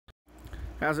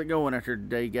How's it going after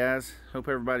today, guys? Hope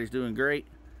everybody's doing great.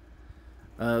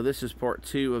 This is part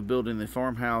 2 of building the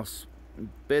farmhouse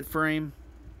bed frame.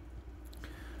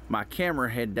 My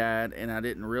camera had died and I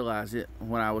didn't realize it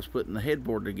when I was putting the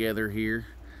headboard together here.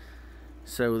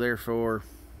 So therefore,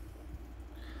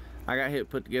 I got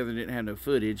hit put together and didn't have no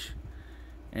footage.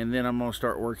 And then I'm going to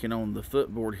start working on the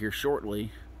footboard here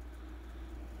shortly.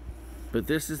 But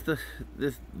that is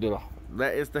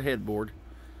the headboard.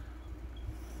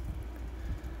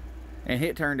 And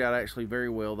it turned out actually very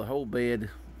well. The whole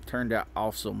bed turned out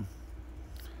awesome.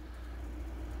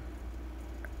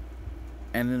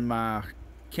 And then my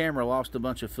camera lost a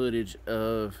bunch of footage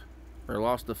of,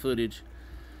 lost the footage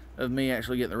of me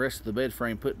actually getting the rest of the bed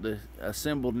frame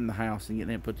assembled in the house and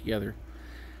getting it put together.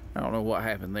 I don't know what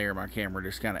happened there. My camera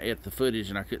just kind of ate the footage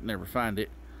and I couldn't never find it.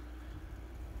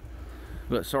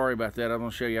 But sorry about that. I'm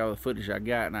going to show you all the footage I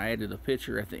got, and I added a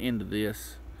picture at the end of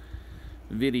this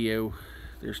video.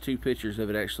 There's 2 pictures of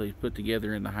it actually put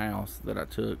together in the house that I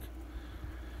took.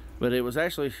 But it was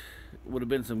actually, would have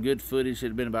been some good footage. It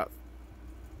had been about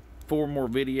 4 more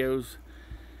videos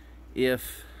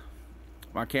if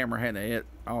my camera hadn't hit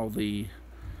all the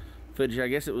footage. I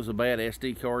guess it was a bad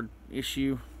SD card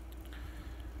issue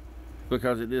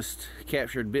because it just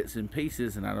captured bits and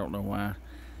pieces, and I don't know why.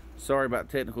 Sorry about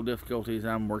technical difficulties.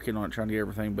 I'm working on it, trying to get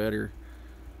everything better.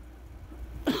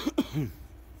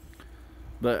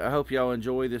 But I hope y'all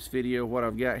enjoy this video, what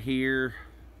I've got here.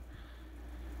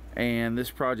 And this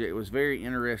project was very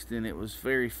interesting. It was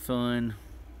very fun.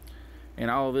 And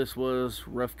all of this was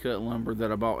rough cut lumber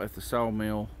that I bought at the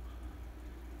sawmill.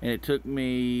 And it took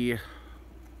me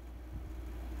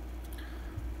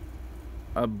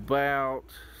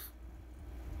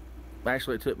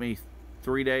actually it took me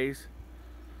 3 days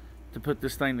to put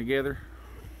this thing together.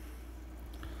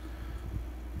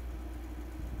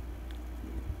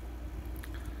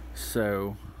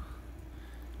 So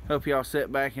hope y'all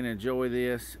sit back and enjoy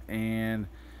this, and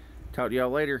talk to y'all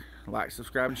later. Like,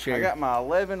 subscribe, and share. I got my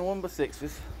 11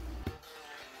 1x6s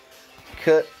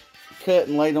cut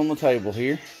and laid on the table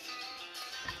here,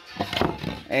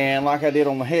 and like I did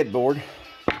on the headboard,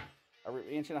 I ripped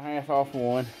 1.5 inches off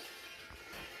one,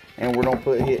 and we're gonna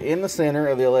put it in the center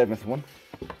of the 11th one.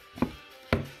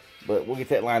 But we'll get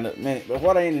that lined up in a minute. But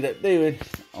what I ended up doing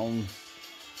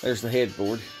there's the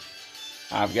headboard.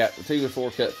 I've got the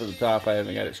 2x4 cut for the top. I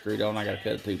haven't got it screwed on. I got to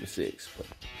cut a 2x6.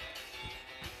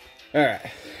 Alright.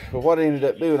 But what I ended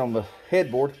up doing on the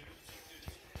headboard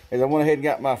is I went ahead and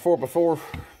got my 4x4,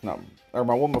 my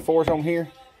 1x4s on here.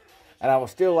 And I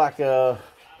was still like a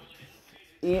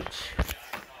inch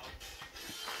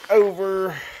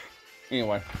over.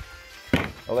 Anyway.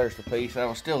 Well, there's the piece. I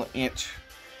was still an inch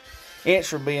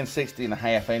from being 60.5.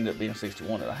 I ended up being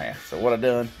 61.5. So what I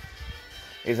done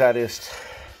is I just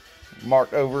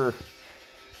marked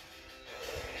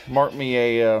me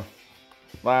a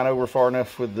line over far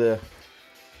enough with the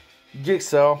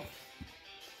jigsaw,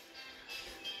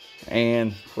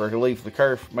 and where I could leave the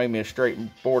curve, made me a straight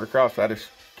board across. I just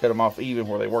cut them off even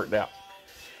where they worked out.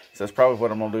 So that's probably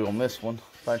what I'm gonna do on this one.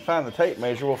 If I can find the tape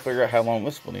measure, we'll figure out how long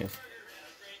this one is.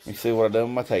 You see what I've done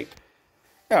with my tape.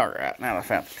 Alright, now that I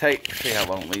found the tape, see how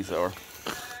long these are.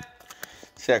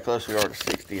 See how close we are to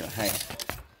 60.5.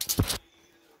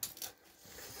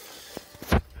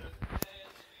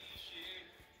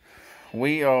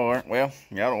 We are, well,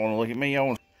 y'all don't want to look at me.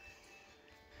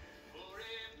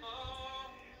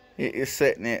 It is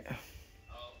sitting at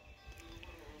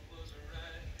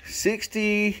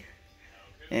 60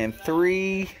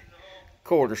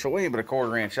 3/4. So we ain't but a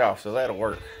 1/4 inch off, so that'll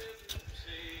work.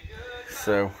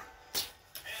 So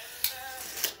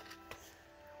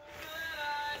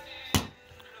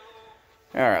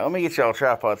alright, let me get y'all a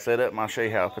tripod set up and I'll show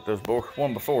you how to put those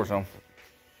 1x4s on.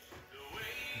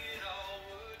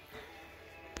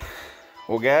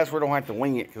 Well, guys, we're going to have to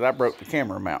wing it because I broke the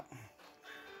camera mount.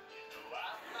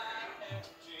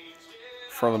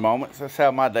 For the moment, so that's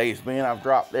how my day's been. I've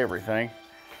dropped everything.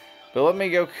 But let me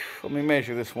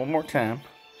measure this one more time.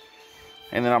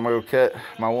 And then I'm going to go cut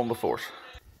my 1x4s.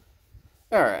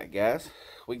 Alright, guys.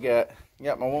 Got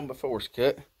my 1x4s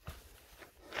cut.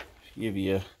 Give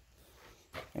you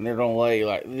and they're going to lay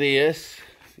like this.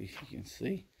 See if you can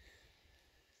see.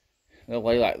 They'll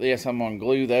lay like this. I'm going to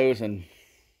glue those and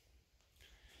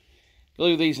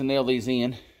glue these and nail these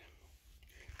in.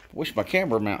 Wish my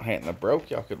camera mount hadn't broke.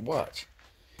 Y'all could watch.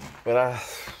 But I'll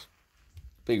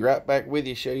be right back with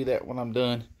you, show you that when I'm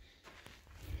done.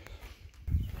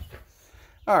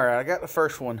 Alright, I got the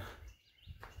first one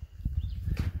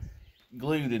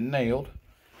glued and nailed.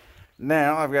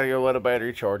 Now I've got to go let a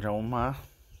battery charge on my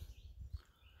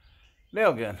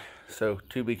nail gun. So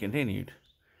to be continued.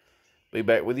 Be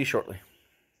back with you shortly.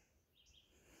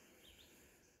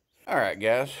 Alright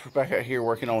guys, we're back out here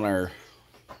working on our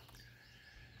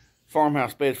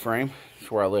farmhouse bed frame.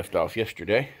 That's where I left off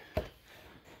yesterday.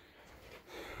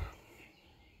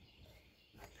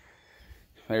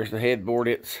 There's the headboard,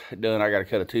 it's done. I gotta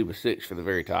cut a 2x6 for the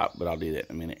very top, but I'll do that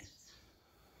in a minute.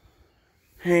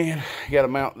 And I gotta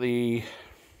mount the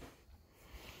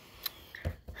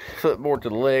footboard to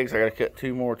the legs. I gotta cut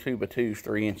 2 more 2x2s,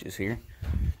 3 inches here.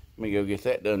 Let me go get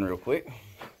that done real quick.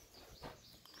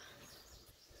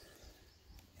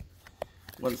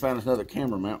 Wasn't find another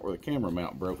camera mount where the camera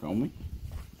mount broke on me.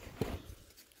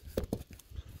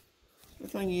 The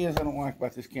thing is, I don't like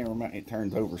about this camera mount, it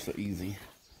turns over so easy.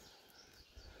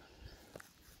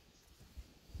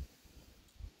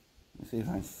 Let's see if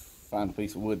I can find a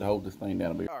piece of wood to hold this thing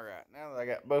down a bit. Alright, now that I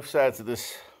got both sides of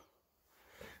this,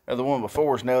 the one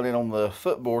before is nailed in on the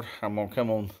footboard, I'm going to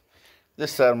come on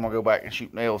this side. I'm going to go back and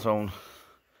shoot nails on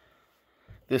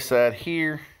this side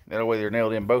here. That way they're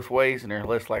nailed in both ways and they're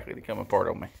less likely to come apart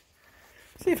on me.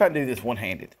 See if I can do this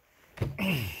one-handed.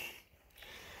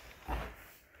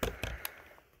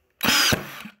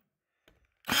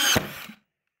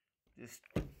 Just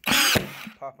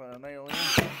popping a nail in.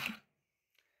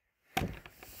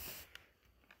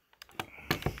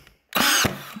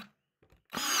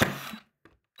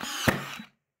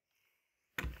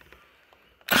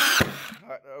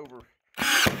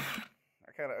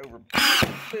 I kind of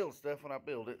overbuild stuff when I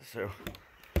build it, so.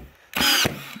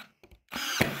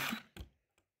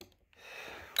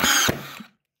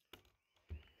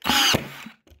 If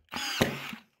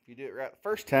you do it right the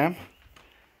first time,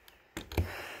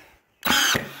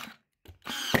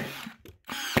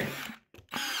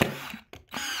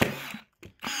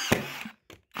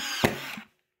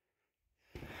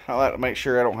 I like to make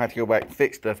sure I don't have to go back and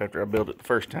fix stuff after I build it the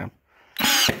first time.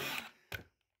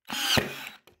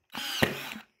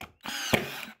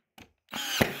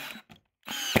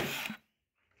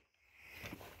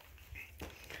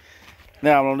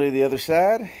 Now I'm going to do the other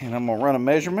side, and I'm going to run a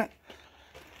measurement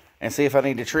and see if I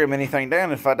need to trim anything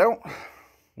down. If I don't,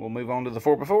 we'll move on to the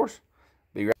 4x4s.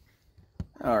 Be right.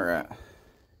 Alright.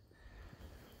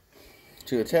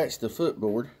 To attach the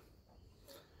footboard,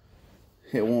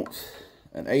 it wants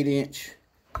an 8-inch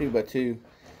 2x2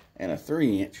 and a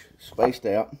 3-inch spaced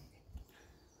out.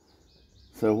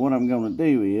 So what I'm going to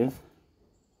do is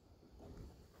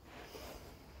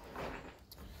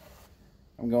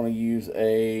I'm going to use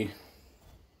a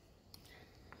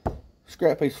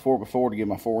scrap piece of 4x4 to give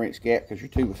my 4-inch gap, because your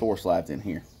 2x4 slides in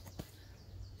here.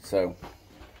 So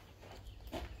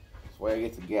that's the way I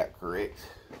get the gap correct.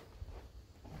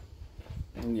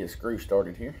 Let me get a screw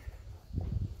started here.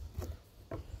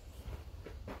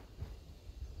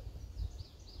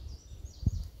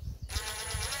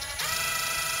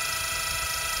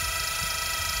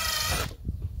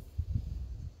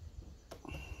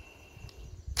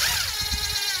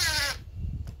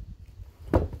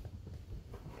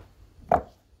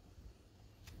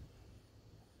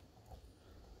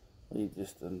 Leave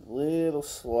just a little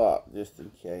slop just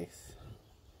in case.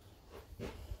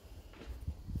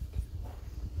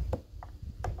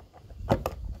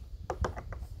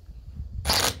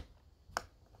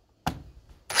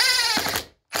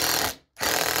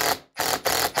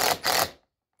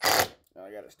 Now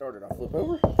I got it started, I'll flip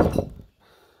over.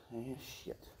 And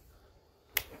shit.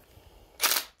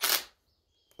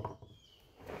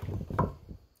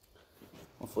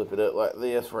 I'll flip it up like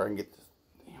this where I can get this.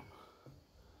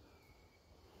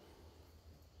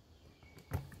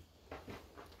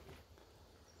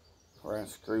 Where I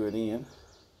screw it in.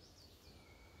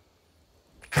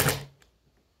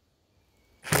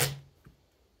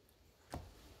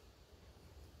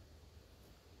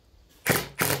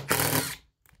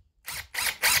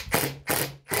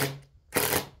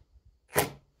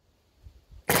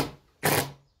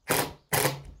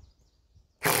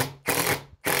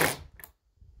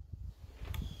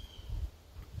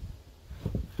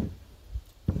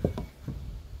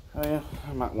 Well,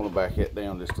 I might want to back that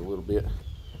down just a little bit.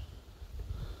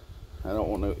 I don't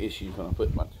want no issues when I'm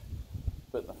putting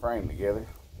the frame together.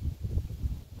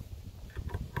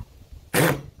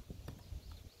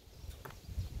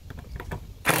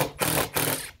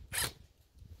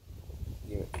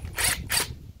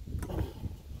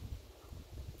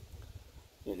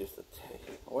 Give it just a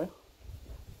well.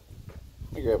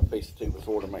 Let me grab a piece of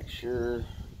 2x4 to make sure.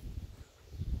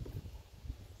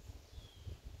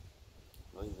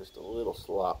 Leave just a little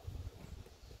slop.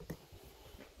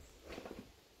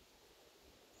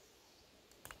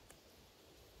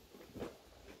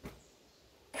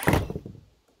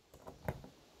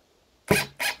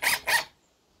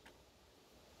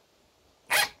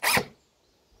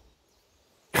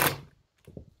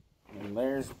 And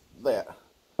there's that.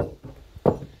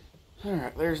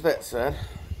 Alright, there's that side.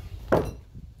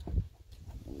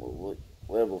 We'll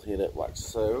level it up like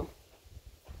so.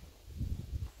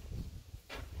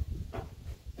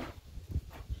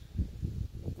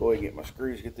 Go ahead and get my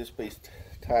screws, get this piece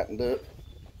tightened up.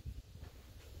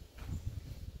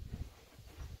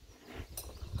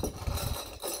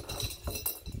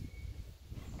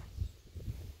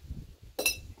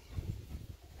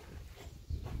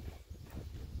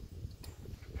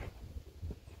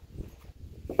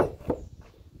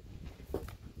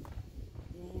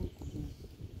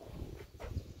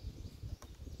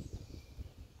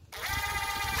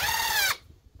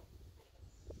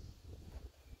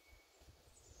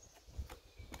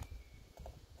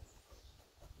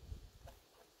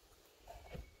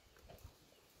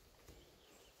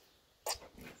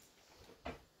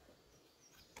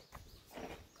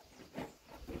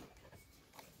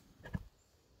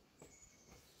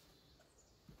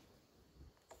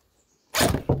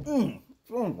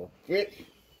 Son of a bitch.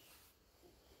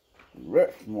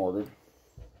 That's smarted.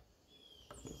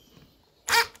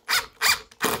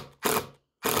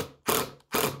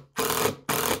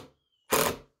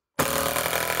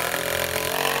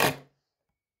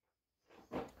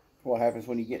 What happens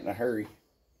when you get in a hurry?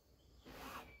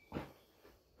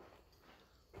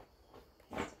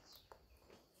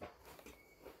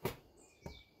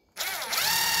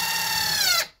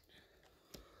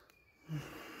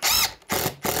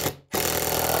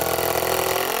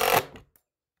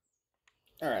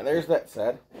 Alright, there's that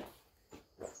side.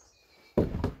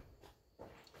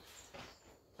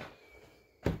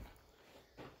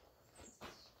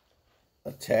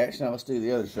 Attached. Now let's do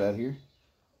the other side here.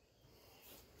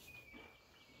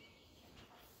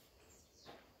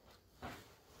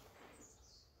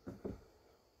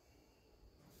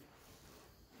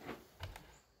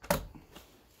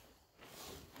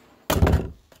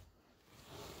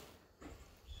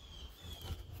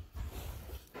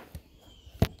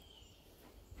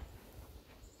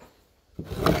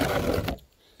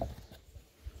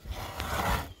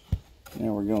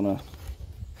 Now we're going to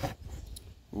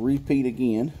repeat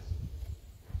again.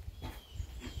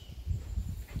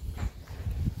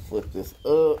 Flip this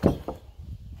up.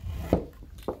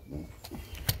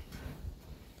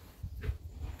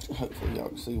 Hopefully y'all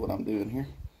can see what I'm doing here.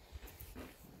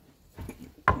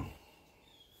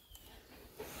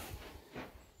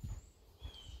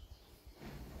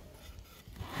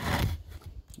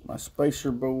 My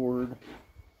spacer board.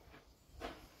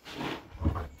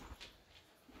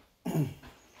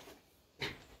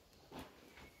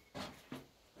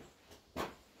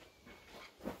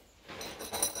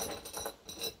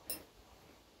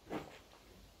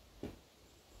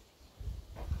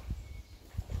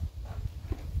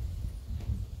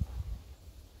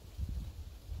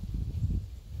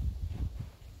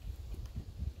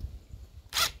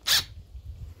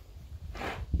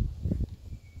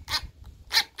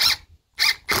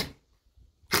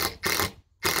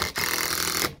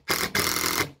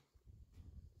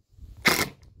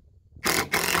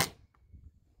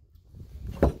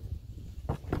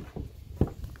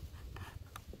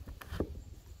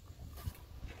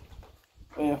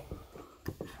 Well,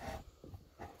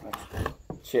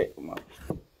 let's check my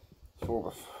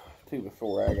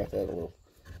 2x4. I got that a little.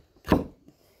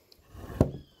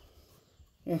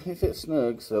 Yeah, it fits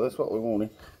snug, so that's what we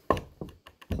wanted.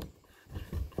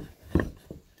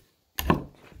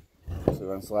 So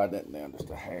I can slide that down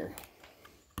just a hair.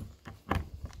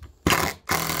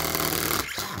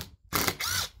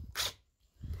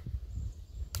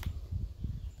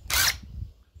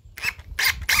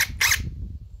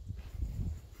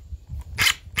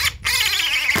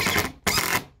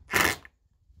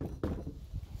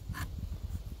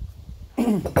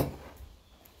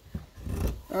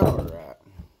 Alright,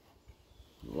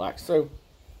 like so.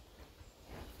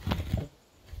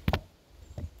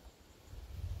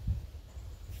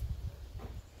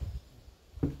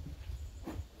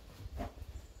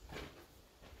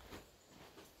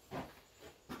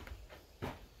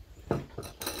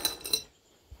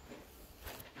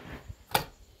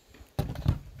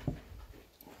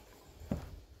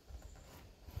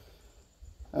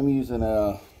 I'm using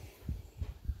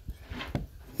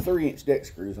 3-inch deck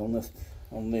screws on this,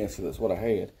 so that's what I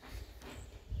had.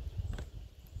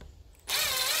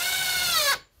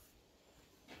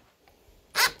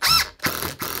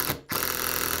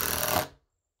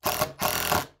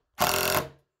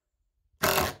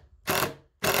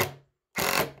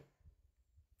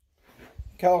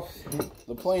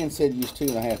 The plan said use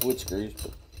 2.5 wood screws,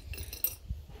 but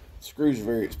screws are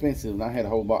very expensive, and I had a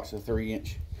whole box of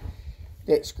 3-inch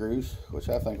deck screws, which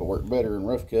I think will work better in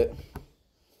rough cut.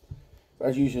 If I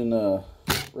was using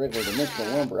regular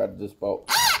dimensional lumber, I'd have just bought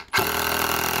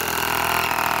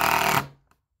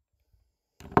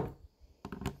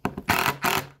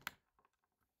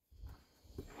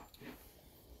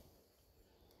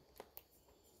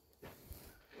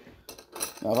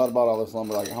now, if I'd bought all this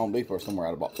lumber like at Home Depot or somewhere, I'd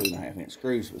have bought 2.5-inch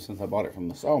screws, but since I bought it from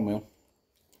the sawmill,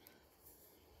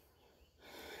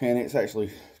 and it's actually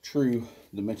true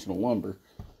dimensional lumber,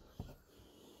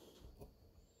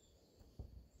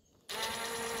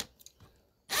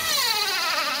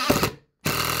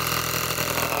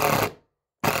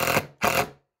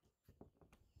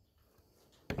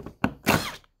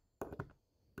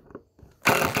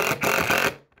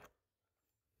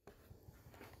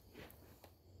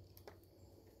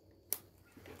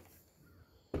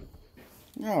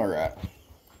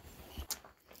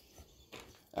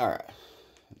 all right,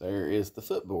 there is the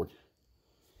footboard.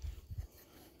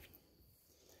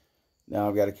 Now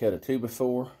I've got to cut a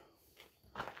 2x4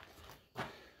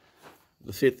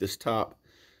 to fit this top.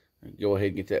 Go ahead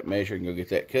and get that measure and go get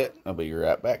that cut. I'll be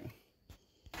right back.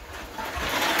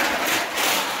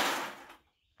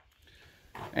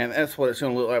 And that's what it's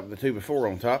going to look like with the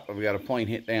 2x4 on top. I've got a plane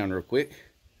hit down real quick.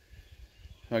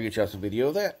 I'll get y'all some video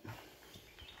of that.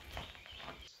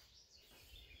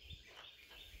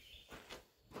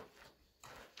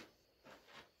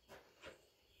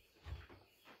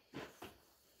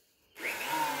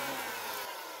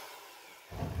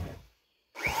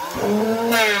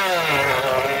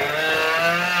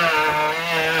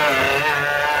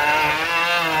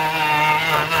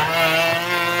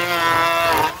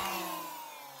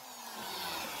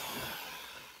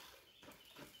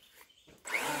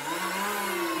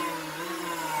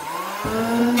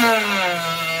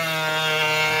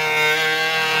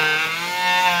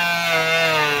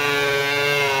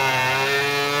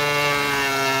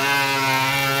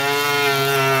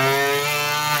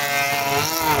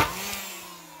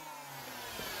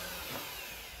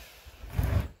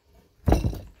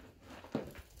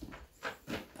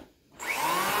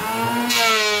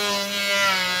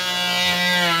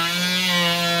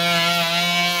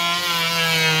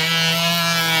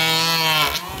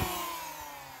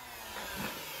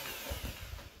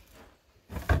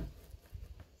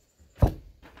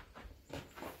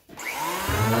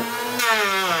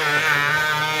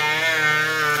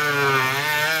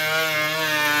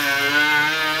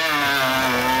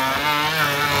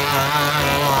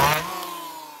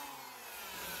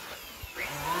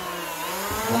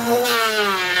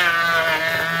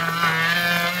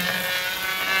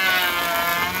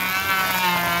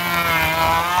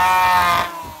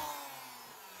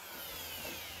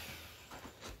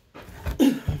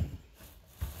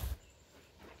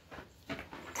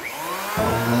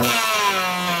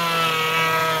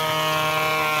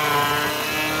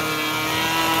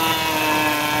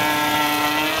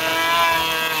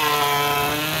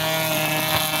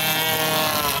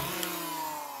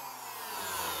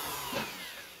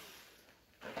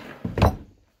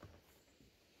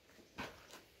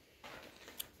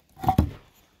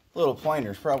 Little planer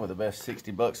is probably the best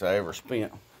 60 bucks I ever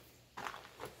spent.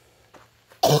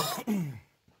 I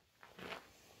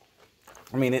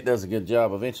mean, it does a good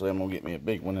job. Eventually, I'm going to get me a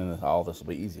big one, and all this will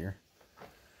be easier.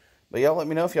 But y'all let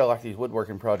me know if y'all like these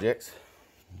woodworking projects.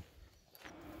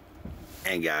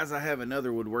 And guys, I have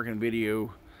another woodworking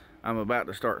video I'm about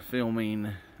to start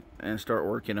filming and start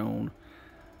working on.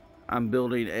 I'm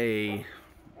building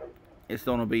it's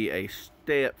going to be a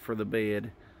step for the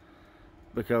bed,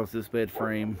 because this bed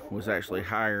frame was actually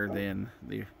higher than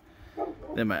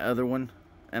my other one,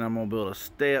 and I'm gonna build a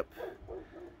step.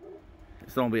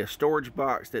 It's gonna be a storage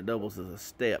box that doubles as a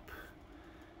step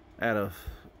out of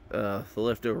the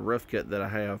leftover rough cut that I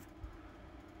have.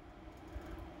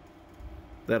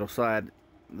 That'll slide,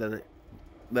 that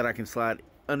I can slide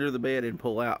under the bed and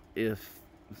pull out if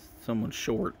someone's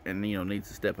short and needs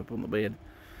to step up on the bed.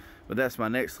 But that's my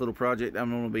next little project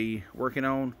I'm gonna be working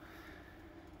on.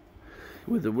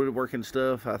 With the woodworking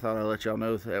stuff, I thought I'd let y'all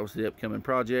know that was the upcoming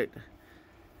project.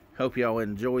 Hope y'all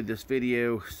enjoyed this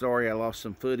video. Sorry I lost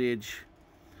some footage.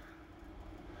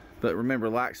 But remember,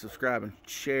 like, subscribe, and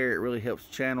share. It really helps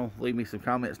the channel. Leave me some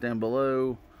comments down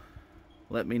below.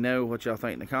 Let me know what y'all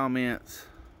think in the comments.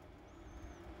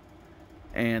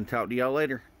 And talk to y'all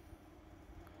later.